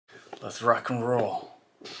Let's rock and roll.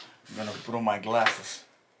 I'm gonna put on my glasses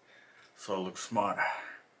so I look smarter.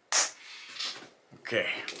 Okay.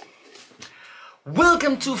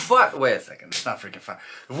 Welcome to wait a second, it's not freaking fun.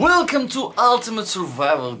 Welcome to Ultimate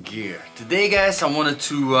Survival Gear. Today guys, I wanted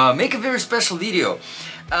to make a very special video.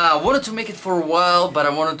 I wanted to make it for a while, but I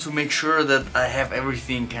wanted to make sure that I have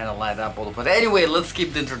everything kind of lined up. But anyway, let's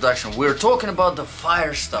skip the introduction. We're talking about the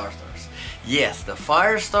fire starters. Yes, the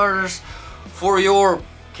fire starters for your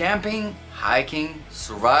camping, hiking,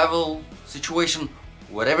 survival situation,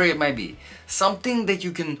 whatever it might be. Something that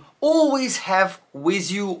you can always have with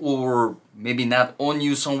you, or maybe not on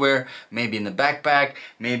you somewhere, maybe in the backpack,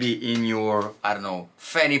 maybe in your, I don't know,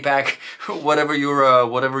 fanny pack, whatever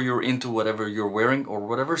you're into, whatever you're wearing, or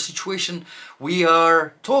whatever situation we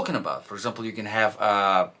are talking about. For example, you can have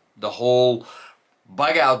the whole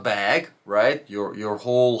bug out bag, right? Your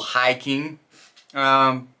whole hiking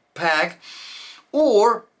pack,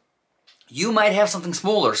 or you might have something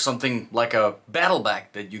smaller, something like a battle bag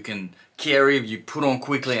that you can carry, you put on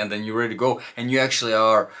quickly, and then you're ready to go, and you actually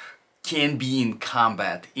can be in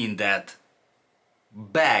combat in that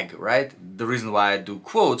bag, right? The reason why I do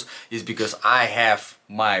quotes is because I have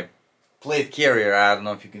my plate carrier, I don't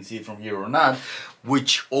know if you can see it from here or not,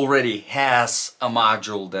 which already has a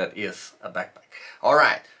module that is a backpack.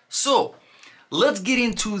 Alright, so let's get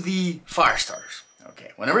into the fire starters.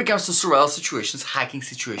 Okay, whenever it comes to survival situations, hiking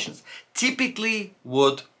situations, typically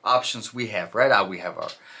what options we have, right? We have our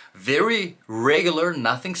very regular,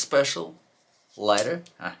 nothing special lighter.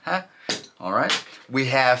 Alright, we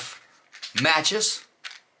have matches.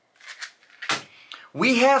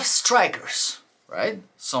 We have strikers, right?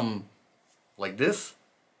 Some like this.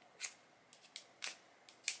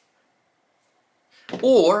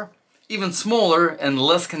 Or even smaller and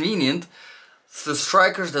less convenient, the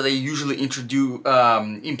strikers that they usually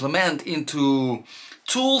implement into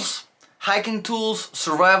tools, hiking tools,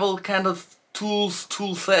 survival kind of tools,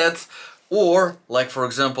 tool sets, or like for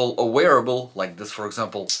example a wearable like this, for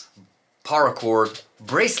example paracord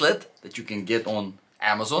bracelet that you can get on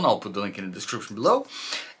Amazon. I'll put the link in the description below.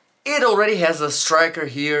 It already has a striker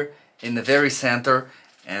here in the very center,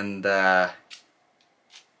 and oh,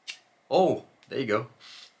 there you go.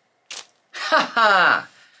 Haha,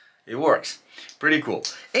 it works. Pretty cool.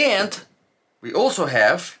 And we also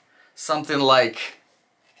have something like,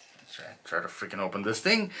 try to freaking open this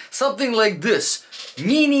thing, something like this,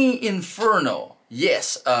 Mini Inferno.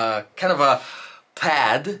 Yes, kind of a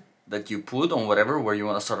pad that you put on whatever, where you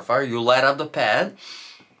want to start a fire. You light up the pad.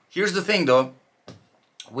 Here's the thing though,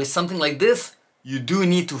 with something like this, you do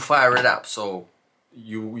need to fire it up. So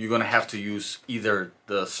you're gonna have to use either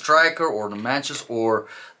the striker or the matches or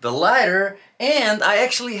the lighter. And I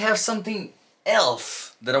actually have something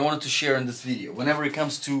else that I wanted to share in this video whenever it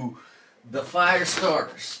comes to the fire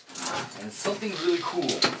starters, and it's something really cool,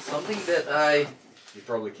 something that you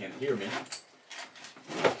probably can't hear me,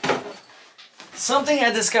 something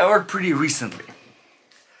I discovered pretty recently.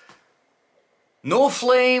 No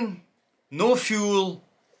flame, no fuel,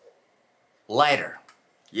 lighter.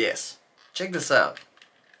 Yes, check this out.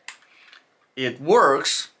 It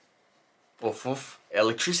works off of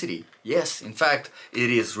electricity. Yes, in fact, it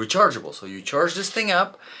is rechargeable. So you charge this thing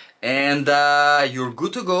up and you're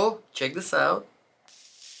good to go. Check this out.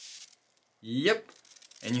 Yep.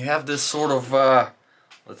 And you have this sort of,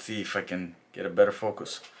 let's see if I can get a better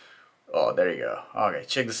focus. Oh, there you go. Okay,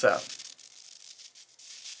 check this out.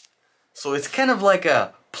 So it's kind of like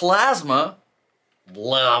a plasma,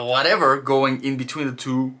 whatever, going in between the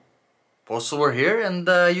two posts over here, and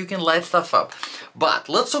you can light stuff up. But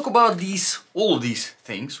let's talk about all of these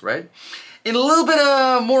things, right, in a little bit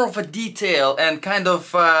more of a detail, and kind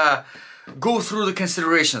of go through the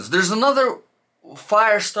considerations. There's another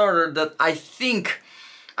fire starter that I think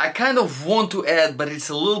I kind of want to add, but it's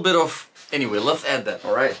a little bit of, anyway, let's add that.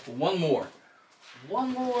 All right, one more,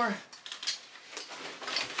 we're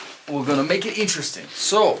gonna make it interesting.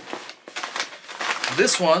 So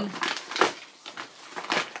this one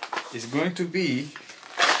is going to be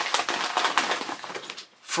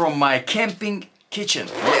from my camping kitchen.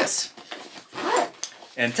 Yes,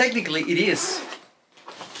 and technically it is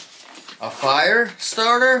a fire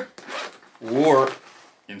starter, or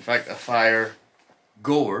in fact a fire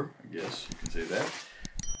goer, I guess you can say that.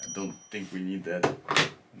 I don't think we need that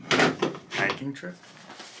hiking trip.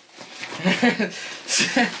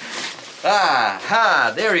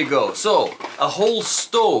 There you go. So a whole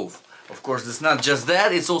stove. Of course, it's not just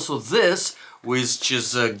that, it's also this, which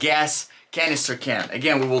is a gas canister can.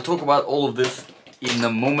 Again, we will talk about all of this in a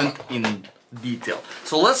moment in detail.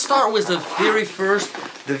 So let's start with the very first,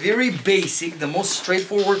 the very basic, the most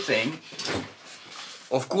straightforward thing.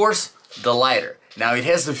 of course, the lighter. Now it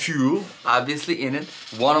has the fuel, obviously, in it.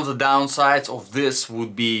 One of the downsides of this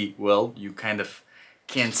would be, well, you kind of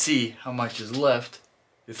can't see how much is left.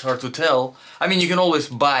 It's hard to tell. I mean, you can always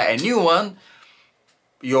buy a new one.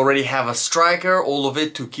 You already have a striker, all of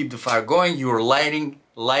it to keep the fire going. You're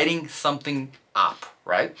lighting something up,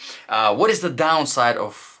 right? What is the downside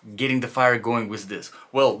of getting the fire going with this?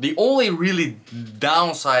 Well, the only really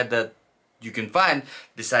downside that you can find,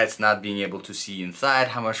 besides not being able to see inside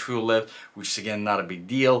how much fuel left, which is again not a big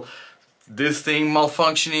deal, this thing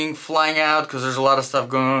malfunctioning, flying out because there's a lot of stuff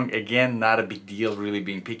going on, again not a big deal, really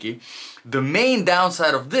being picky. The main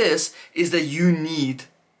downside of this is that you need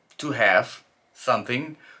to have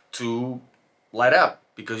something to light up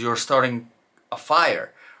because you're starting a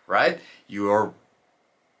fire, right? You're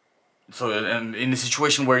so in a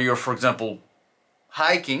situation where you're, for example,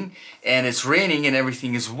 hiking and it's raining and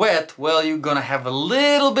everything is wet, well, you're gonna have a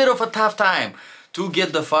little bit of a tough time to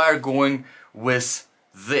get the fire going with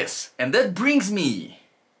this. And that brings me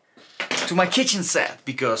to my kitchen set,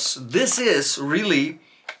 because this is really,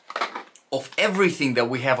 of everything that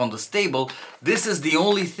we have on this table, this is the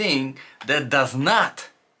only thing that does not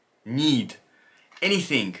need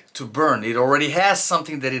anything to burn. It already has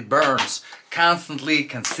something that it burns constantly,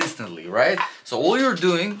 consistently, right? So all you're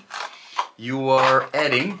doing, you are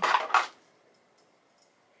adding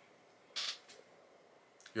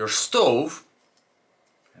your stove,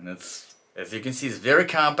 and it's, as you can see, it's very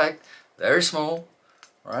compact, very small,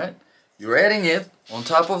 right? You're adding it on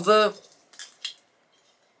top of the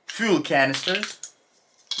fuel canister.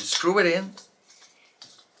 You screw it in.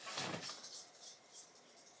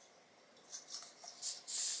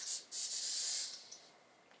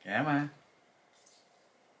 Come on.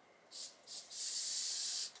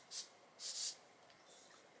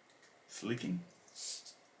 It's leaking.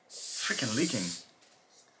 It's freaking leaking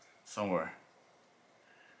somewhere.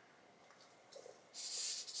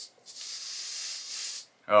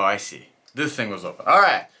 Oh, I see. This thing was open.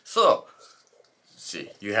 Alright, so see,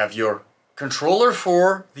 you have your controller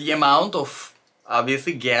for the amount of,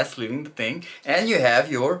 obviously, gas leaving the thing, and you have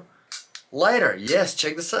your lighter. Yes,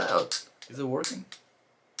 check this out. Is it working?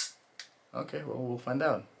 Okay, well, we'll find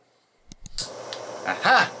out.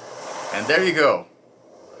 Aha! And there you go.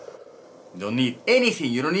 You don't need anything.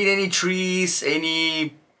 You don't need any trees,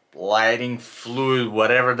 any lighting fluid,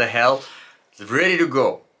 whatever the hell. It's ready to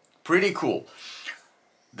go. Pretty cool.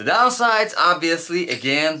 The downsides, obviously,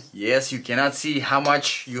 again, yes, you cannot see how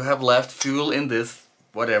much you have left fuel in this.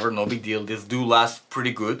 Whatever, no big deal. This do last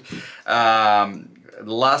pretty good.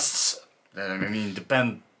 Lasts, I mean,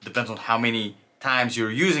 depends on how many times you're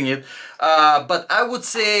using it. But I would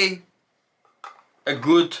say a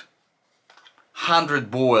good 100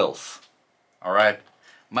 boils. All right,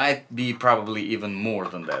 might be probably even more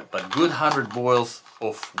than that, but good 100 boils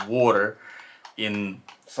of water in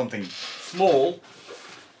something small.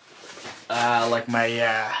 Like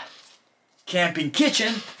my camping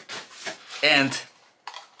kitchen, and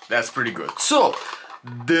that's pretty good. So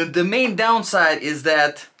the main downside is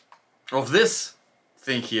that of this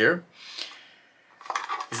thing here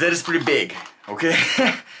is that it's pretty big, okay?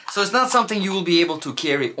 So it's not something you will be able to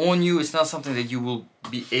carry on you. It's not something that you will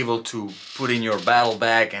be able to put in your battle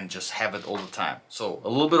bag and just have it all the time. So a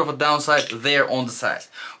little bit of a downside there on the size.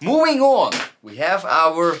 Moving on, we have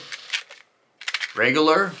our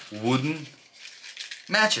regular wooden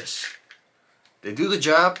matches. They do the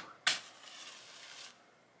job.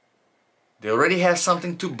 They already have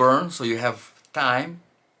something to burn, so you have time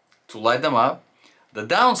to light them up. The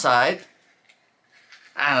downside,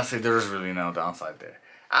 honestly, there's really no downside there.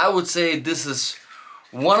 I would say this is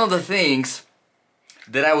one of the things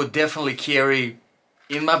that I would definitely carry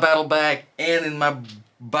in my battle bag and in my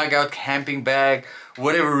bug out camping bag,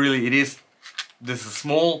 whatever really it is. This is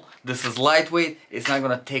small, this is lightweight, it's not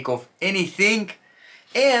gonna take off anything,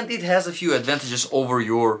 and it has a few advantages over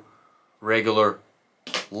your regular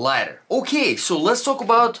lighter. Okay, so let's talk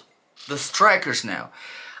about the strikers now.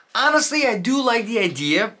 Honestly, I do like the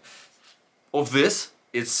idea of this.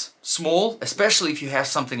 It's small, especially if you have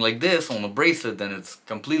something like this on a bracelet, then it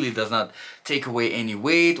completely does not take away any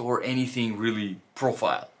weight or anything really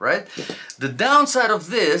profile, right? The downside of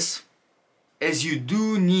this is you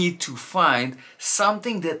do need to find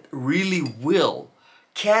something that really will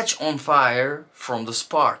catch on fire from the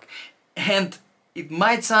spark. And it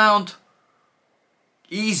might sound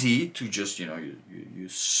easy to just, you know, you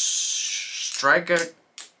strike a...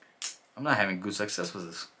 I'm not having good success with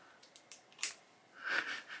this.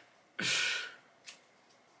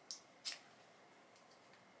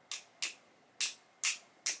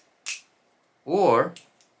 Or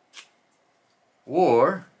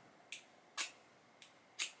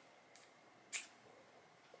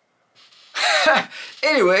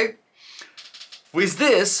Anyway, with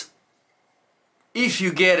this, if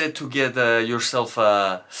you get it to get yourself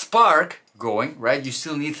a spark going, right, you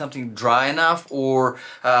still need something dry enough or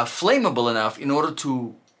flammable enough in order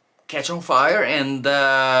to catch on fire and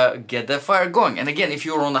get that fire going. And again, if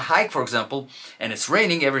you're on a hike, for example, and it's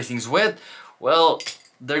raining, everything's wet, well,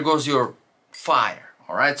 there goes your fire.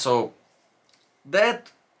 All right, so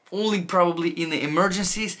that only probably in the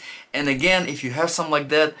emergencies. And again, if you have something like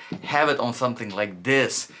that, have it on something like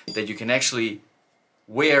this that you can actually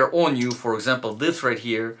wear on you. For example, this right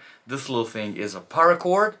here, this little thing is a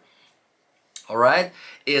paracord. All right,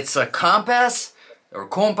 it's a compass or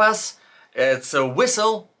compass. It's a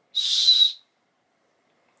whistle.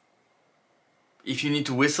 If you need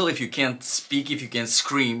to whistle, if you can't speak, if you can't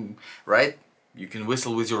scream, right, you can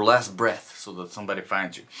whistle with your last breath so that somebody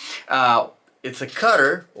finds you. It's a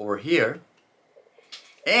cutter over here,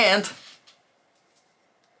 and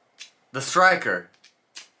the striker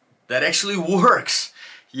that actually works.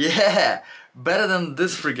 Yeah, better than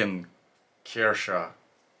this freaking Kershaw.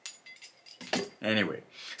 Anyway,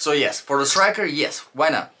 so yes, for the striker, yes, why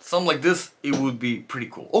not? Something like this, it would be pretty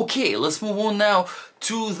cool. Okay, let's move on now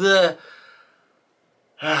to the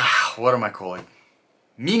what am I calling?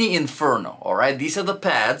 Mini Inferno. Alright, these are the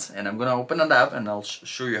pads, and I'm gonna open it up and I'll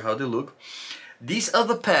show you how they look. These are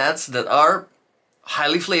the pads that are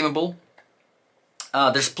highly flammable.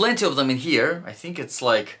 There's plenty of them in here. I think it's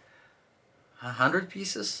like 100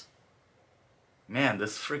 pieces. Man,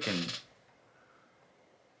 this freaking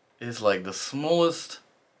is like the smallest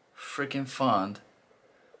freaking font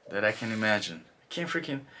that I can imagine. I can't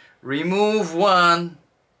freaking remove one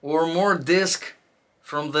or more disc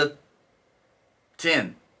from the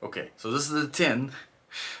tin. Okay, so this is the tin.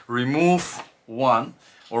 Remove one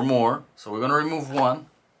or more. So we're gonna remove one,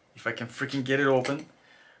 if I can freaking get it open.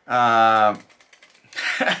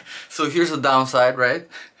 So here's the downside, right?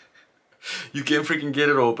 You can't freaking get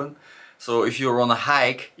it open. So if you're on a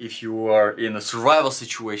hike, if you are in a survival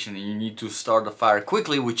situation and you need to start the fire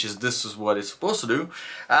quickly, which is this is what it's supposed to do,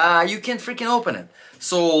 you can't freaking open it.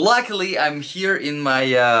 So luckily I'm here in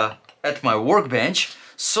my at my workbench,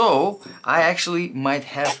 so I actually might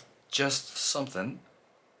have just something.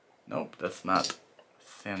 Nope, that's not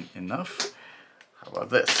thin enough. How about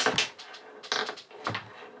this?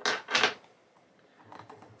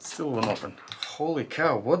 Still won't open. Holy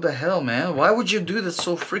cow, what the hell, man? Why would you do this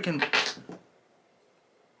so freaking...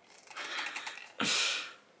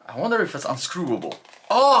 I wonder if it's unscrewable.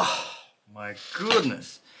 Oh my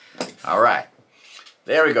goodness. Alright,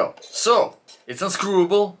 there we go. So, it's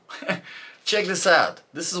unscrewable. Check this out.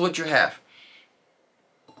 This is what you have.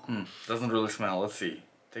 Doesn't really smell. Let's see.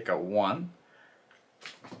 Take out one.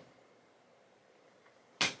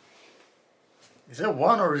 Is that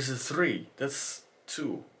one or is it three? That's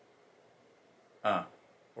two.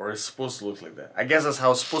 Or it's supposed to look like that. I guess that's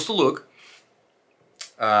how it's supposed to look.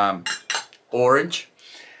 Orange.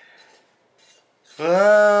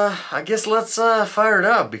 I guess let's fire it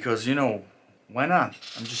up because, you know, why not?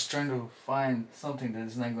 I'm just trying to find something that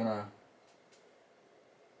is not gonna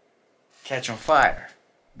catch on fire,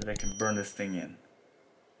 that I can burn this thing in.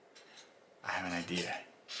 I have an idea.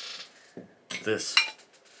 This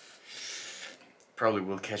probably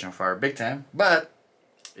will catch on fire big time, but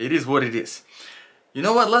it is what it is. You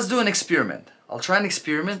know what? Let's do an experiment. I'll try an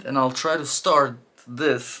experiment and I'll try to start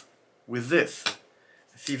this with this.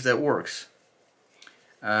 See if that works.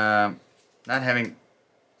 Not having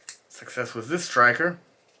success with this striker.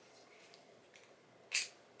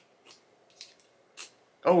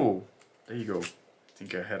 Oh, there you go. I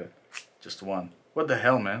think I had it. Just one. What the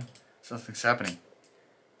hell, man? Something's happening.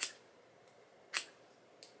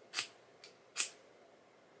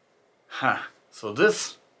 Ha. So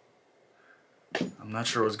this, I'm not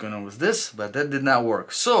sure what's going on with this, but that did not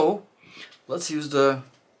work. So let's use the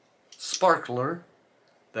sparkler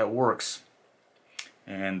that works.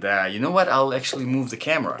 And you know what? I'll actually move the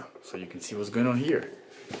camera so you can see what's going on here.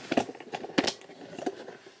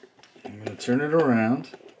 I'm going to turn it around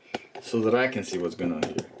so that I can see what's going on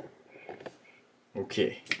here.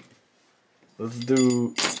 Okay. Let's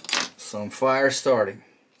do some fire starting.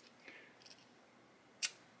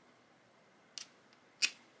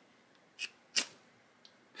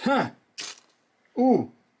 Huh.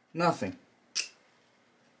 Ooh, nothing.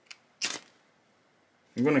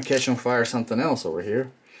 I'm gonna catch on fire something else over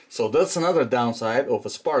here. So that's another downside of a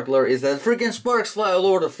sparkler, is that freaking sparks fly all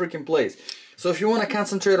over the freaking place. So if you want to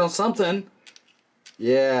concentrate on something,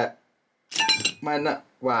 yeah, might not.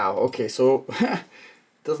 Wow. Okay, so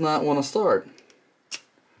does not want to start.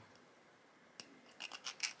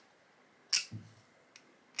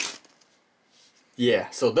 Yeah.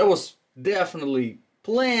 So that was definitely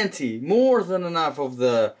plenty, more than enough of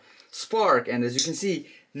the spark, and as you can see,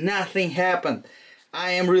 nothing happened.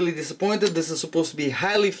 I am really disappointed. This is supposed to be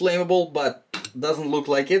highly flammable, but doesn't look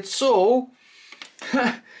like it. So,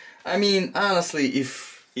 I mean, honestly,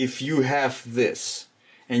 if you have this,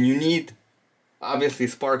 and you need, obviously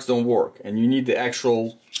sparks don't work, and you need the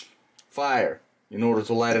actual fire in order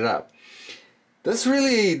to light it up. That's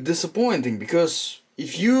really disappointing, because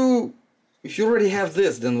if you already have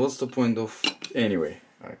this, then what's the point of... Anyway,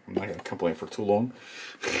 I'm not gonna complain for too long.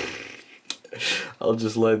 I'll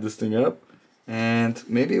just light this thing up, and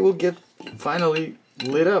maybe it will get finally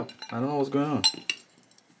lit up. I don't know what's going on.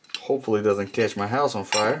 Hopefully it doesn't catch my house on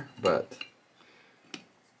fire, but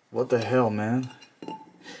what the hell, man?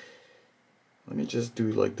 Let me just do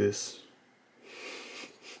it like this.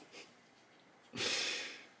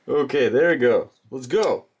 Okay, there we go. Let's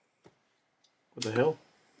go. What the hell?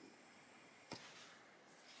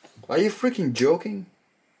 Are you freaking joking?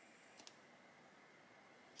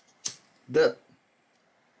 That...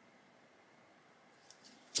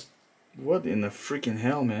 What in the freaking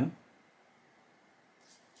hell, man?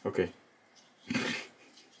 Okay.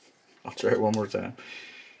 I'll try it one more time.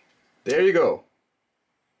 There you go.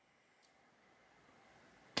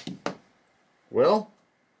 Well,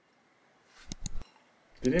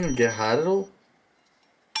 didn't even get hot at all.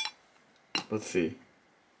 Let's see.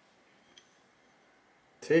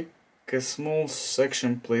 Take a small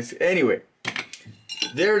section, place. Anyway,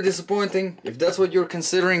 very disappointing. If that's what you're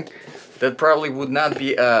considering, that probably would not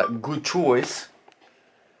be a good choice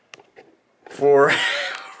for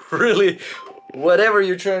really whatever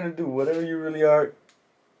you're trying to do, whatever you really are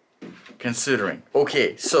considering.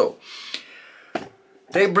 Okay, so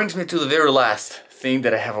that brings me to the very last thing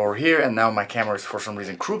that I have over here, and now my camera is for some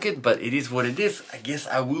reason crooked, but it is what it is. I guess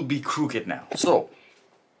I will be crooked now. So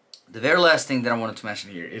the very last thing that I wanted to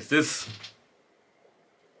mention here is this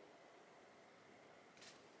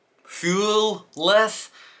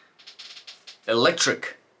fuel-less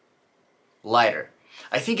electric lighter.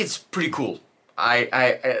 I think it's pretty cool.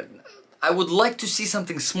 I would like to see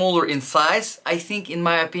something smaller in size. I think, in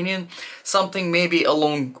my opinion, something maybe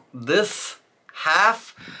along this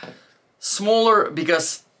half smaller,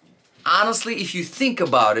 because honestly, if you think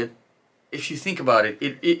about it, if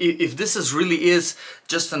this is really is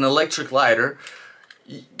just an electric lighter,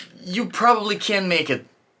 you probably can make it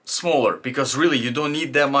smaller, because really you don't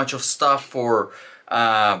need that much of stuff for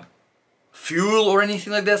fuel or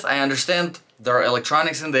anything like this. I understand there are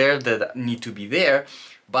electronics in there that need to be there,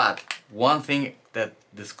 but one thing that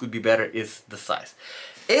this could be better is the size.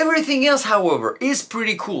 Everything else, however, is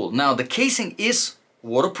pretty cool. Now the casing is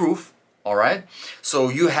waterproof, alright? So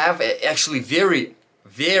you have actually very,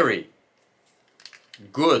 very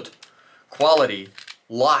good quality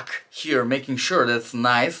lock here, making sure that's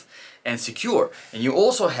nice and secure. And you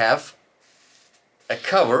also have a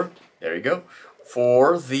cover, there you go,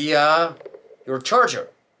 for the your charger.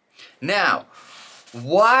 Now,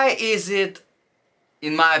 why is it,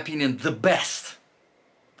 in my opinion, the best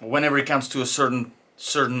whenever it comes to a certain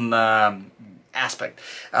aspect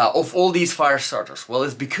of all these fire starters? Well,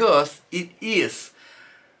 it's because it is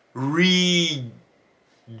rejuvenable.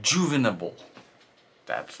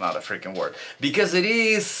 That's not a freaking word. Because it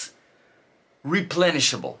is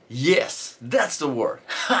replenishable. Yes, that's the word.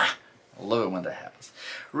 Ha! I love it when that happens.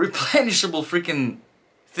 Replenishable freaking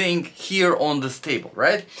thing here on this table,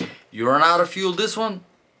 right? You run out of fuel this one,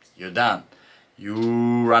 you're done.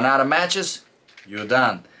 You run out of matches, you're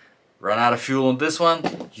done. Run out of fuel on this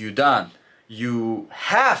one, you're done. You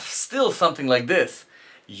have still something like this,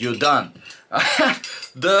 you're done.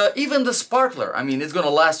 Even the sparkler, I mean, it's gonna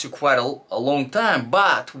last you quite a long time,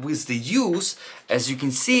 but with the use, as you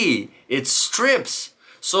can see, it strips.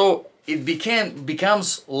 So it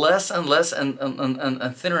becomes less and less and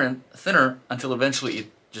thinner and thinner until eventually it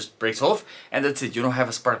just breaks off, and that's it. You don't have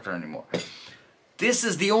a sparkler anymore. This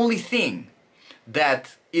is the only thing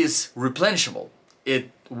that is replenishable.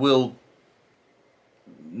 It will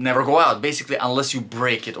never go out, basically, unless you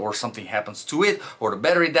break it or something happens to it, or the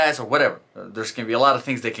battery dies or whatever. There's going to be a lot of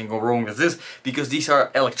things that can go wrong with this, because these are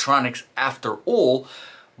electronics after all.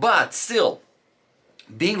 But still,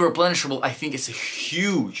 being replenishable, I think, is a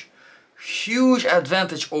huge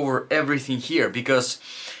advantage over everything here, because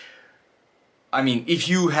I mean, if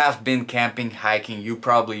you have been camping, hiking, you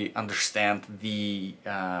probably understand the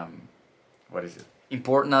what is it?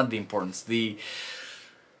 Not the importance, the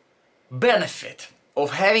benefit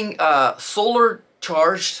of having a solar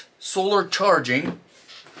charging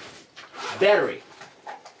battery.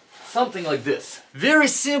 Something like this. Very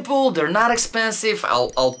simple, they're not expensive.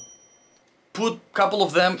 I'll put a couple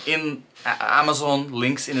of them in Amazon,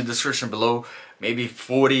 links in the description below. maybe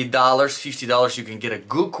 $40, $50, you can get a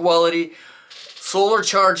good quality solar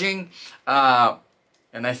charging.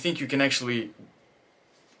 And I think you can actually,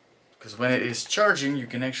 because when it is charging, you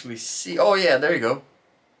can actually see, oh yeah, there you go.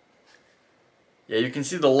 Yeah, you can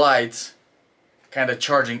see the lights kind of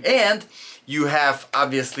charging, and you have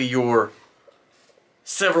obviously your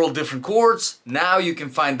several different cords. Now you can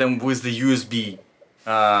find them with the USB-C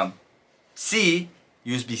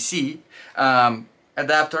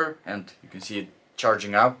adapter, and you can see it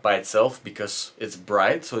charging out by itself because it's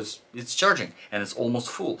bright, so it's charging and it's almost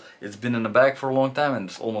full. It's been in the bag for a long time and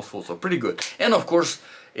it's almost full, so pretty good. And of course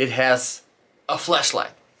it has a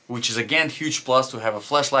flashlight, which is again huge plus to have a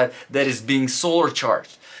flashlight that is being solar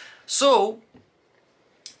charged. So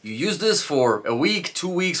you use this for a week, 2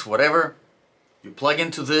 weeks, whatever. You plug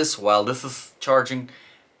into this while this is charging,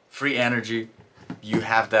 free energy. You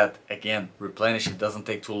have that again, replenish. It doesn't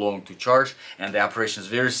take too long to charge, and the operation is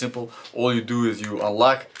very simple. All you do is you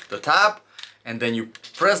unlock the top, and then you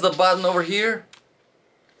press the button over here,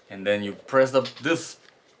 and then you press this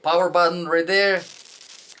power button right there,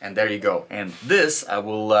 and there you go. And this I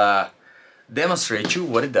will demonstrate you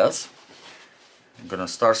what it does. I'm gonna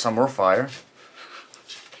start some more fire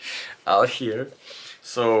out here.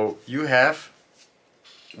 So you have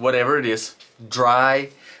whatever it is, dry,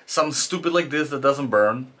 something stupid like this that doesn't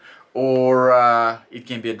burn, or it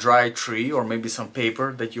can be a dry tree, or maybe some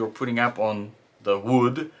paper that you're putting up on the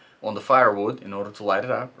wood, on the firewood, in order to light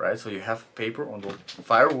it up, right? So you have paper on the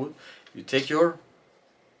firewood, you take your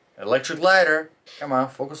electric lighter, come on,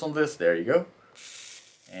 focus on this, there you go,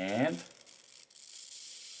 and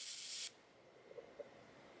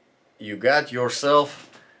you got yourself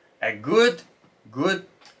a good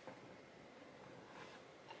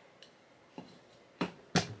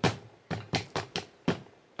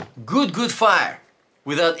fire,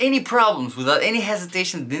 without any problems, without any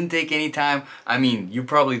hesitation. Didn't take any time. I mean, you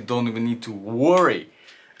probably don't even need to worry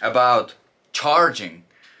about charging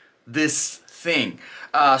this thing.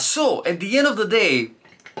 So at the end of the day,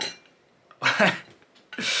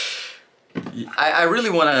 I really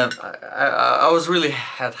wanna, I was really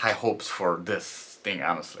had high hopes for this thing,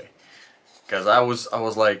 honestly, because I was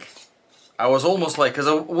almost like, because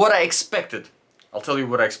what I expected, I'll tell you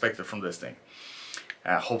what I expected from this thing.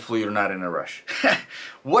 Hopefully you're not in a rush.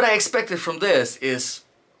 What I expected from this is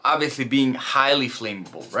obviously being highly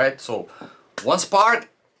flammable, right? So one spark,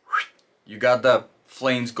 you got the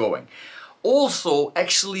flames going. Also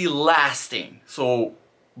actually lasting, so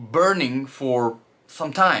burning for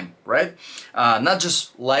some time, right? Not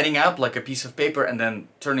just lighting up like a piece of paper and then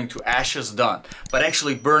turning to ashes, done, but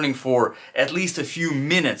actually burning for at least a few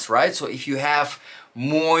minutes, right? So if you have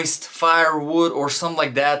moist firewood or something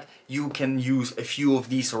like that, you can use a few of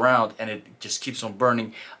these around, and it just keeps on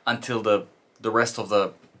burning until the rest of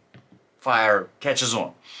the fire catches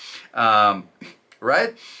on,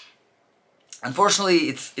 right? Unfortunately,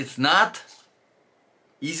 it's not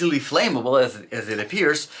easily flammable as it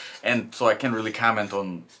appears, and so I can't really comment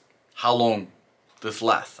on how long this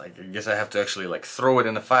lasts. I guess I have to actually like throw it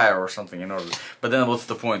in the fire or something in order, but then what's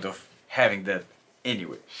the point of having that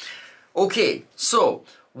anyway? Okay, so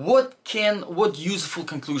what useful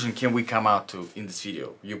conclusion can we come out to in this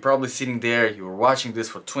video? You're probably sitting there, you were watching this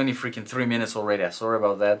for 3 minutes already. I'm sorry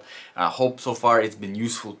about that. I hope so far it's been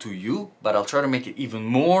useful to you, but I'll try to make it even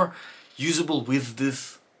more usable with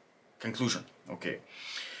this conclusion. Okay,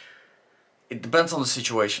 it depends on the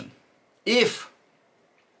situation. If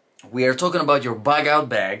we are talking about your bug out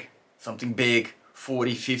bag, something big,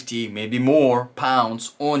 40, 50, maybe more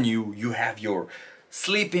pounds on you, you have your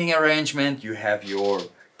sleeping arrangement, you have your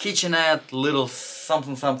kitchenette, little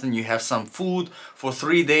something, you have some food for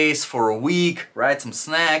 3 days, for a week, right? Some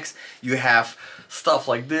snacks, you have stuff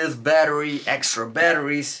like this, battery, extra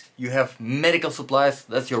batteries, you have medical supplies,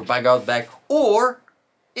 that's your bug out bag, or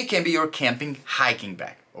it can be your camping, hiking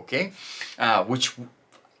bag, okay? Which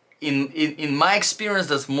in my experience,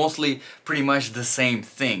 that's mostly pretty much the same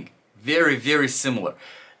thing. Very, very similar.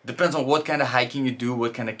 Depends on what kind of hiking you do,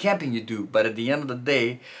 what kind of camping you do, but at the end of the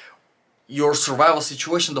day, your survival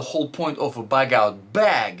situation, the whole point of a bug out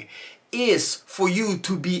bag is for you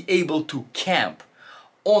to be able to camp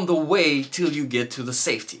on the way till you get to the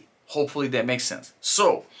safety. Hopefully that makes sense.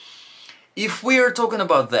 So, if we are talking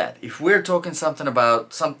about that, if we're talking something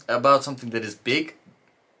about something that is big,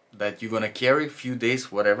 that you're gonna carry a few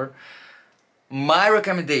days, whatever, my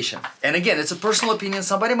recommendation, and again, it's a personal opinion,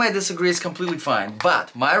 somebody might disagree, it's completely fine,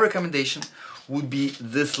 but my recommendation would be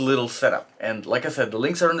this little setup. And like I said, the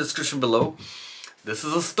links are in the description below. This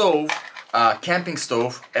is a stove, camping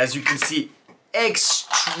stove, as you can see,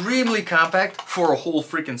 extremely compact for a whole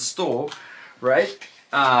freaking stove, right?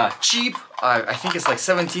 cheap. I think it's like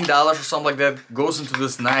 $17 or something like that. Goes into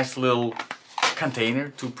this nice little container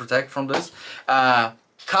to protect from this.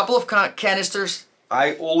 Couple of canisters.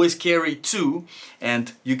 I always carry 2,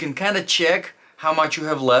 and you can kind of check how much you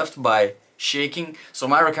have left by shaking. So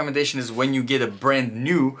my recommendation is when you get a brand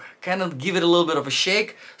new, kind of give it a little bit of a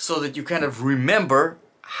shake so that you kind of remember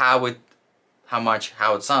how it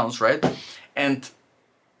sounds, right? And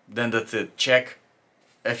then that's it. Check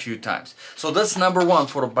a few times. So that's number 1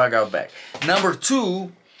 for a bug out bag. Number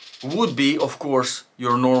 2 would be, of course,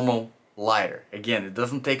 your normal lighter. Again, it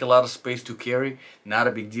doesn't take a lot of space to carry. Not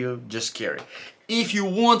a big deal. Just carry. If you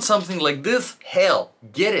want something like this, hell,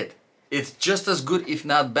 get it. It's just as good, if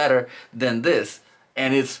not better, than this,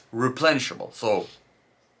 and it's replenishable. So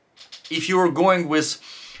if you are going with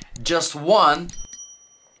just one,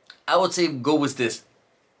 I would say go with this.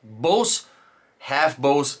 Bose, half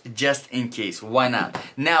Bose, just in case. Why not?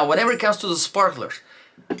 Now, whenever it comes to the sparklers,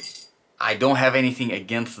 I don't have anything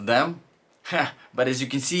against them, but as you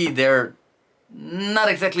can see, they're not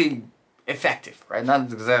exactly effective, right?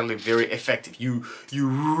 Not exactly very effective. You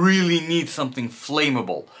really need something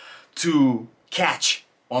flammable to catch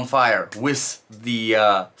on fire with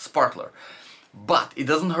the sparkler. But it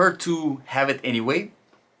doesn't hurt to have it anyway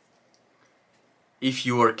if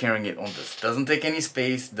you are carrying it on this. Doesn't take any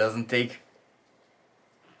space, doesn't take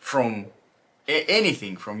from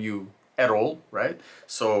anything from you at all, right?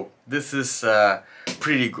 So this is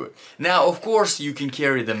pretty good. Now, of course, you can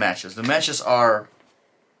carry the matches. The matches are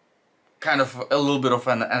kind of a little bit of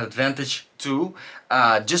an advantage too.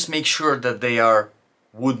 Just make sure that they are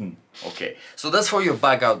wooden. Okay, so that's for your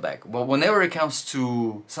bug out bag. But whenever it comes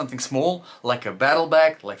to something small, like a battle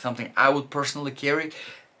bag, like something I would personally carry,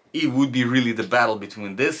 it would be really the battle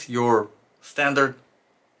between this, your standard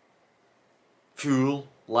fuel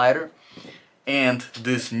lighter, and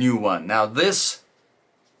this new one. Now this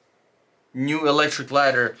new electric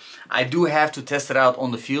lighter, I do have to test it out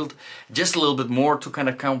on the field just a little bit more to kind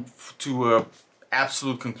of come to a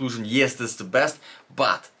absolute conclusion. Yes, this is the best,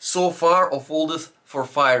 but so far of all this for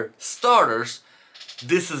fire starters,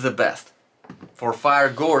 this is the best. For fire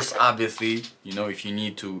goers, obviously, you know, if you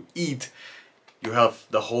need to eat, you have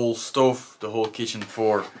the whole stove, the whole kitchen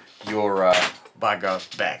for your bug out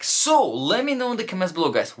bag. So let me know in the comments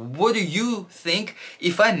below, guys, what do you think?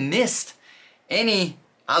 If I missed any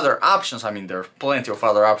other options, I mean, there are plenty of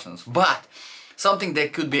other options, but something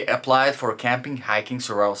that could be applied for camping, hiking,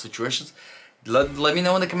 survival situations, let me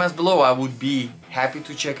know in the comments below. I would be happy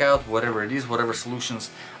to check out whatever it is, whatever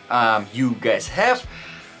solutions you guys have.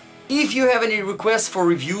 If you have any requests for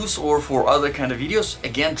reviews or for other kind of videos,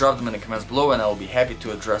 again, drop them in the comments below and I will be happy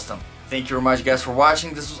to address them. Thank you very much, guys, for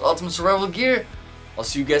watching. This was Ultimate Survival Gear. I'll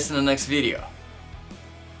see you guys in the next video.